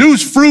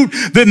produce fruit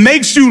that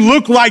makes you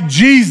look like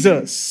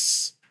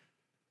Jesus.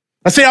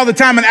 I say all the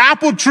time, an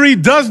apple tree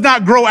does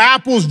not grow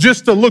apples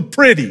just to look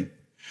pretty.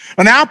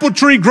 An apple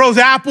tree grows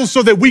apples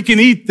so that we can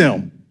eat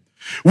them.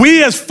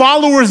 We as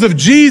followers of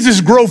Jesus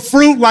grow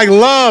fruit like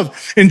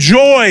love and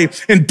joy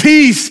and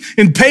peace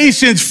and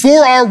patience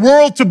for our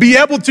world to be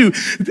able to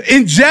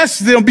ingest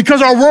them,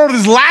 because our world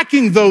is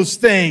lacking those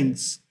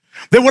things.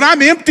 That when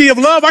I'm empty of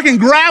love, I can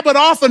grab it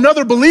off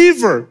another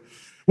believer.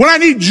 When I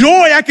need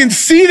joy, I can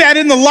see that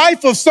in the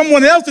life of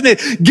someone else, and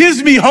it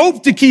gives me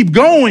hope to keep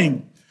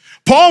going.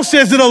 Paul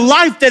says that a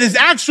life that is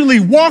actually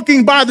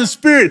walking by the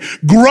Spirit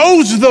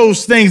grows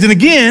those things. And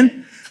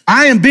again,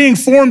 I am being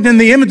formed in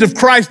the image of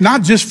Christ,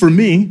 not just for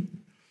me,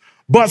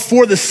 but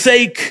for the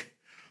sake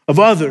of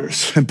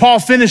others. And Paul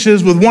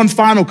finishes with one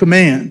final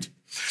command.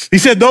 He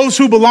said, those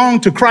who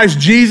belong to Christ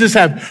Jesus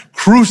have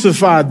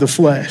crucified the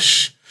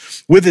flesh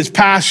with its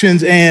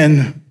passions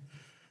and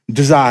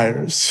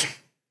desires.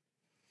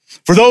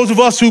 For those of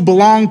us who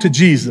belong to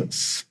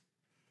Jesus,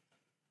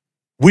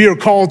 we are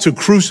called to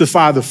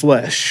crucify the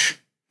flesh,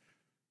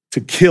 to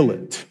kill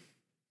it,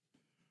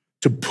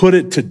 to put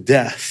it to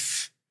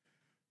death,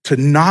 to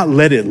not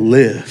let it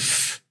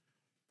live,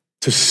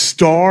 to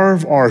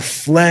starve our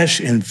flesh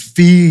and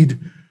feed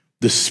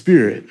the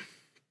Spirit.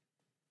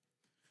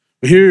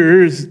 But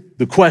here's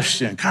the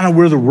question, kind of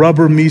where the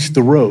rubber meets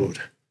the road.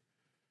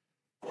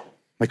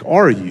 Like,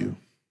 are you?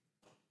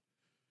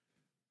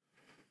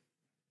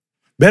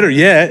 Better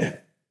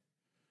yet,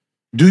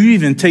 do you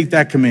even take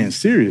that command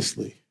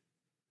seriously?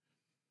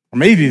 Or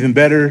maybe even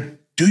better,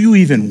 do you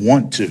even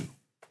want to?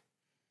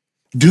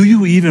 Do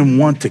you even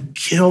want to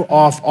kill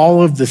off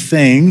all of the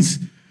things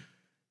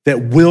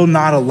that will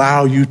not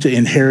allow you to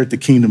inherit the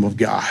kingdom of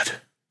God?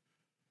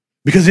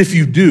 Because if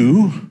you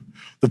do,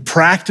 the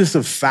practice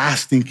of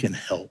fasting can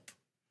help.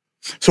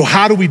 So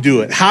how do we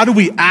do it? How do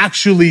we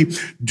actually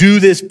do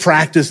this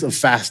practice of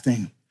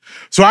fasting?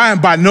 So I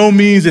am by no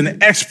means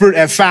an expert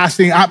at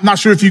fasting. I'm not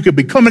sure if you could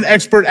become an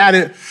expert at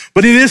it,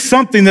 but it is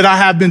something that I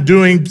have been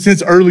doing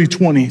since early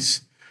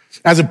 20s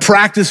as a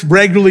practice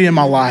regularly in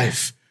my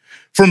life.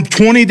 From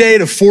 20-day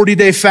to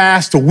 40-day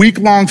fast, to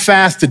week-long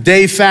fast, to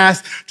day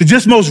fast, to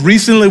just most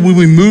recently when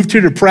we moved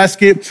here to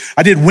Prescott,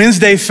 I did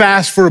Wednesday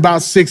fast for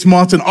about 6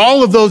 months, and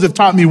all of those have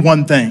taught me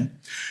one thing.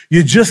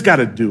 You just got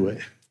to do it.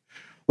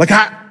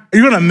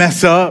 You're going to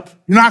mess up.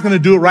 You're not going to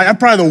do it right. I'm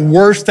probably the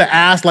worst to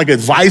ask, like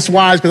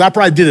advice-wise, because I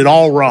probably did it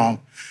all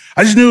wrong.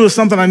 I just knew it was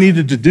something I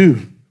needed to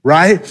do,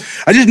 right?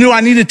 I just knew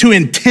I needed to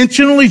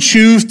intentionally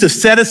choose to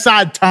set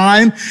aside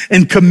time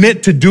and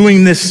commit to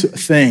doing this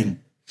thing.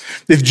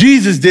 If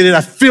Jesus did it, I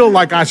feel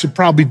like I should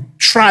probably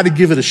try to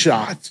give it a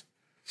shot.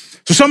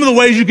 So some of the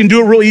ways you can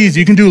do it real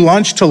easy. You can do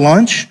lunch to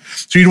lunch.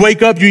 So you'd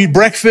wake up, you eat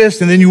breakfast,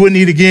 and then you wouldn't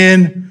eat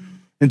again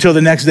until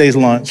the next day's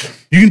lunch.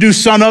 You can do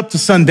sun up to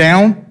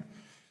sundown.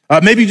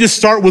 Maybe you just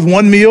start with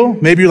one meal.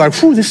 Maybe you're like,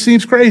 whew, this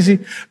seems crazy.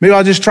 Maybe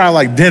I'll just try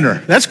like dinner.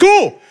 That's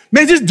cool.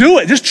 Man, just do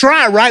it. Just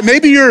try it, right?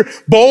 Maybe you're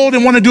bold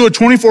and want to do a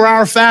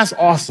 24-hour fast.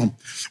 Awesome.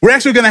 We're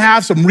actually going to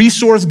have some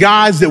resource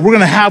guides that we're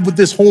going to have with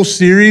this whole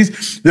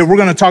series that we're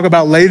going to talk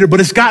about later. But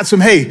it's got some,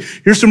 hey,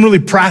 here's some really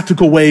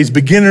practical ways,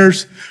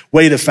 beginner's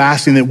way to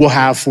fasting that we'll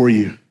have for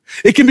you.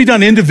 It can be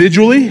done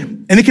individually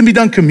and it can be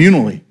done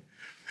communally,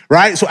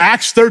 right? So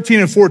Acts 13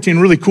 and 14,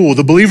 really cool.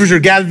 The believers are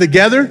gathered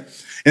together.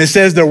 And it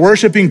says they're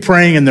worshiping,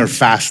 praying, and they're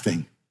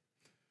fasting,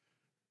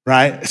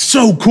 right? It's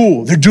so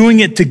cool. They're doing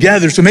it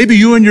together. So maybe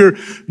you and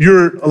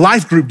your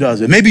life group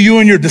does it. Maybe you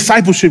and your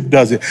discipleship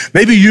does it.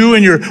 Maybe you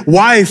and your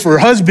wife or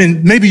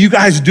husband, maybe you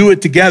guys do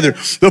it together.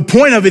 The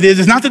point of it is,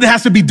 it's not that it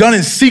has to be done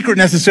in secret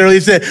necessarily.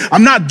 It's that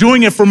I'm not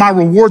doing it for my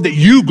reward, that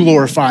you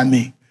glorify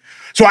me.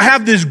 So I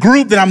have this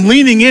group that I'm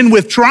leaning in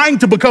with, trying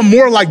to become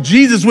more like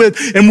Jesus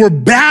with, and we're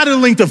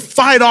battling to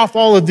fight off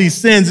all of these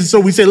sins. And so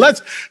we say,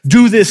 let's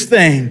do this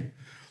thing.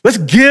 Let's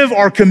give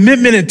our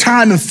commitment and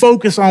time and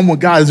focus on what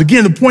God is.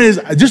 Again, the point is,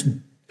 you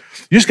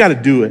just got to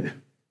do it.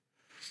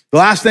 The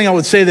last thing I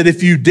would say, that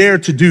if you dare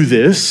to do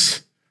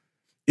this,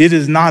 it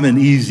is not an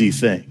easy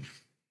thing.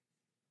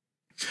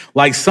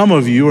 Like some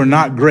of you are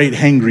not great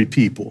hangry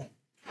people,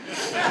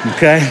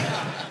 okay?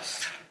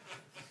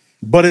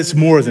 But it's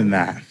more than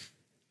that.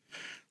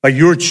 Like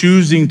you're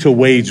choosing to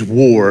wage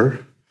war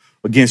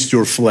against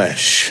your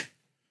flesh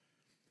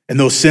and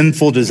those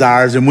sinful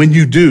desires. And when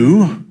you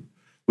do,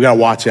 we got to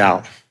watch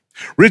out.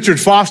 Richard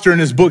Foster, in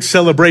his book,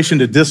 Celebration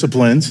to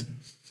Disciplines,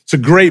 it's a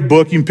great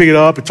book. You can pick it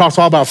up. It talks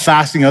all about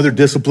fasting, other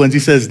disciplines. He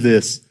says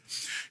this: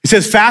 He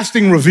says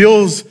fasting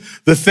reveals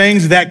the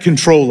things that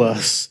control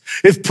us.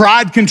 If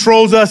pride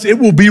controls us, it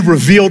will be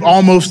revealed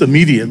almost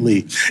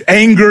immediately.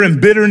 Anger and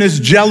bitterness,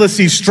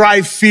 jealousy,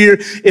 strife, fear,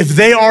 if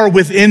they are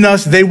within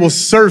us, they will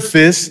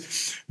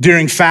surface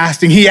during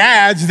fasting. He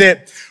adds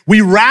that we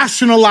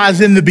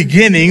rationalize in the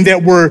beginning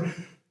that we're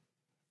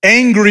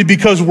angry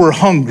because we're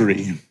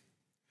hungry.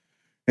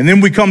 And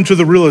then we come to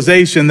the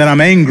realization that I'm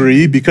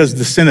angry because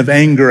the sin of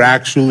anger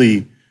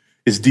actually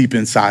is deep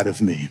inside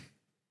of me.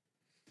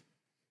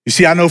 You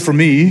see, I know for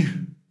me,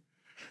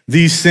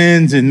 these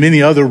sins and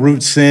many other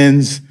root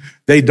sins,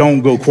 they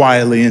don't go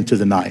quietly into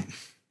the night.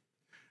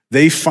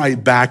 They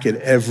fight back at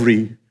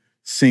every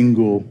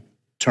single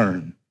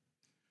turn.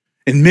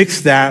 And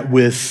mix that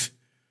with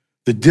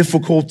the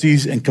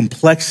difficulties and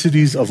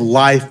complexities of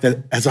life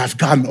that as I've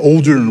gotten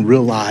older and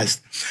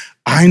realized,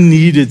 I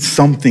needed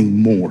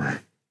something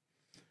more.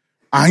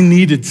 I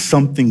needed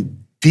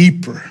something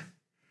deeper.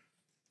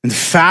 And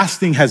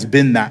fasting has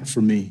been that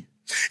for me.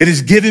 It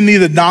has given me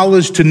the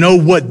knowledge to know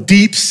what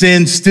deep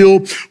sins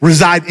still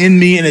reside in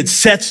me, and it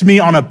sets me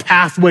on a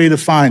pathway to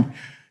find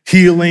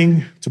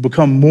healing, to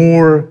become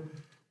more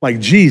like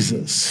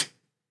Jesus.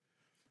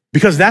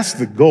 Because that's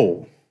the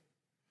goal.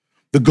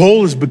 The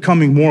goal is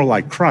becoming more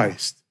like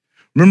Christ.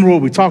 Remember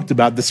what we talked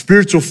about. The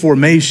spiritual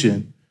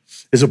formation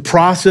is a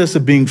process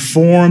of being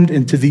formed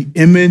into the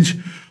image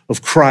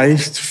of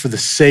Christ for the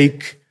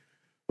sake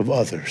of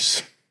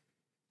others.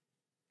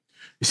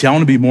 You see, I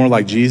want to be more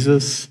like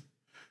Jesus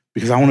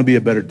because I want to be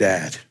a better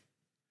dad.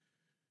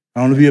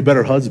 I want to be a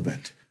better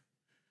husband.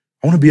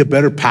 I want to be a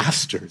better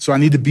pastor. So I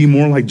need to be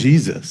more like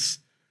Jesus.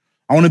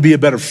 I want to be a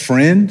better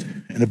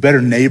friend and a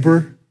better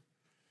neighbor.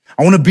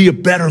 I want to be a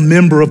better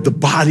member of the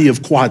body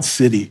of Quad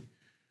City.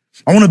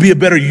 I want to be a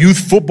better youth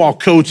football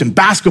coach and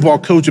basketball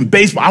coach and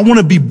baseball. I want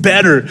to be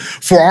better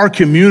for our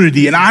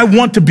community. And I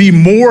want to be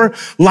more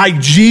like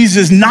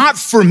Jesus, not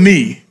for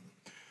me,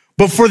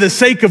 but for the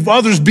sake of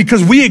others,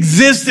 because we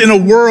exist in a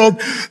world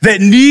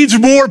that needs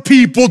more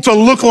people to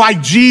look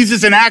like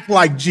Jesus and act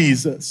like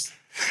Jesus.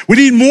 We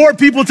need more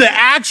people to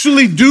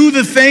actually do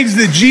the things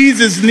that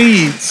Jesus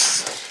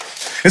needs.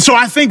 And so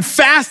I think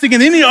fasting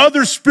and any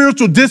other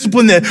spiritual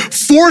discipline that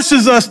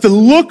forces us to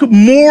look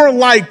more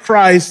like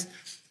Christ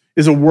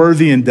is a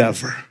worthy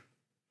endeavor.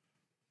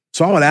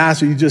 So I would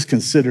ask that you just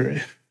consider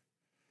it.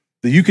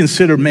 That you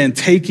consider, man,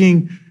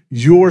 taking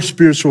your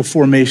spiritual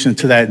formation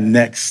to that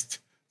next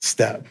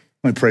step.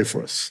 Let me pray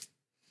for us.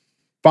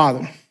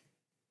 Father,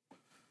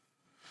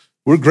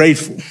 we're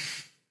grateful.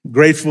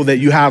 Grateful that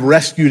you have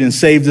rescued and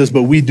saved us,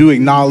 but we do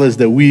acknowledge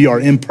that we are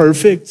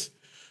imperfect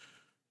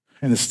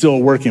and it's still a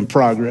work in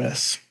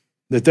progress.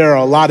 That there are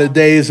a lot of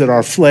days that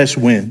our flesh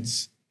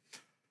wins.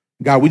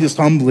 God, we just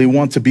humbly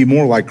want to be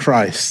more like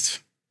Christ.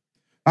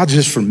 Not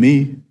just for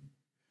me,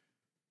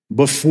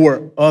 but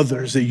for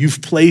others that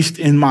you've placed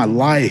in my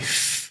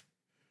life.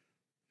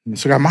 And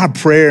so God, my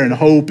prayer and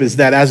hope is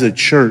that as a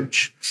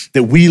church,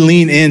 that we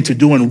lean into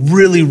doing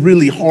really,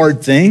 really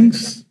hard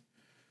things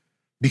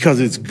because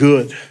it's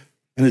good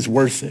and it's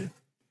worth it.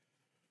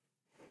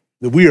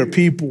 That we are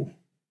people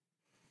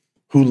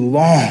who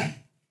long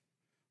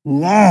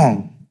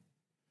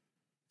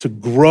to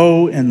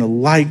grow in the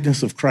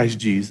likeness of Christ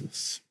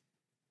Jesus.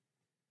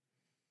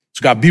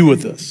 So God, be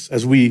with us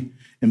as we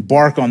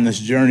embark on this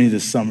journey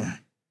this summer.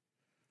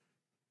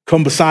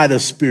 Come beside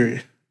us,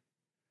 Spirit.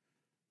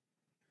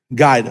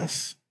 Guide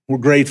us. We're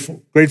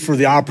grateful for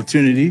the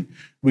opportunity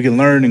we can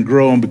learn and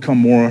grow and become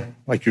more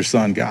like your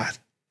Son, God.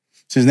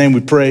 In his name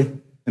we pray,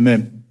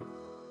 amen.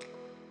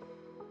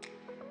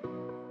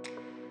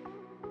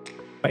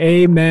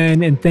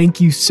 Amen. And thank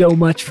you so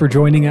much for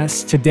joining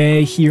us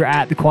today here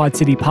at the Quad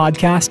City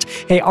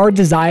Podcast. Hey, our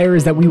desire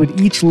is that we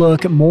would each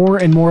look more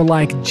and more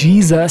like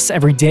Jesus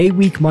every day,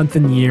 week, month,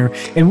 and year.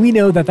 And we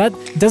know that that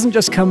doesn't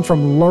just come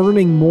from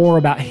learning more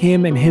about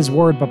him and his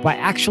word, but by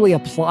actually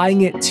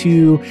applying it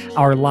to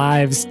our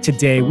lives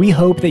today. We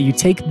hope that you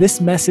take this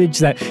message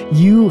that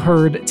you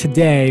heard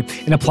today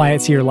and apply it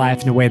to your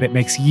life in a way that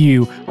makes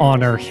you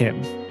honor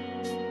him.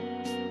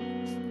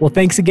 Well,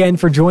 thanks again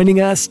for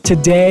joining us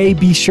today.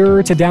 Be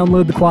sure to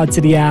download the Quad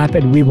City app,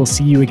 and we will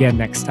see you again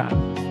next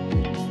time.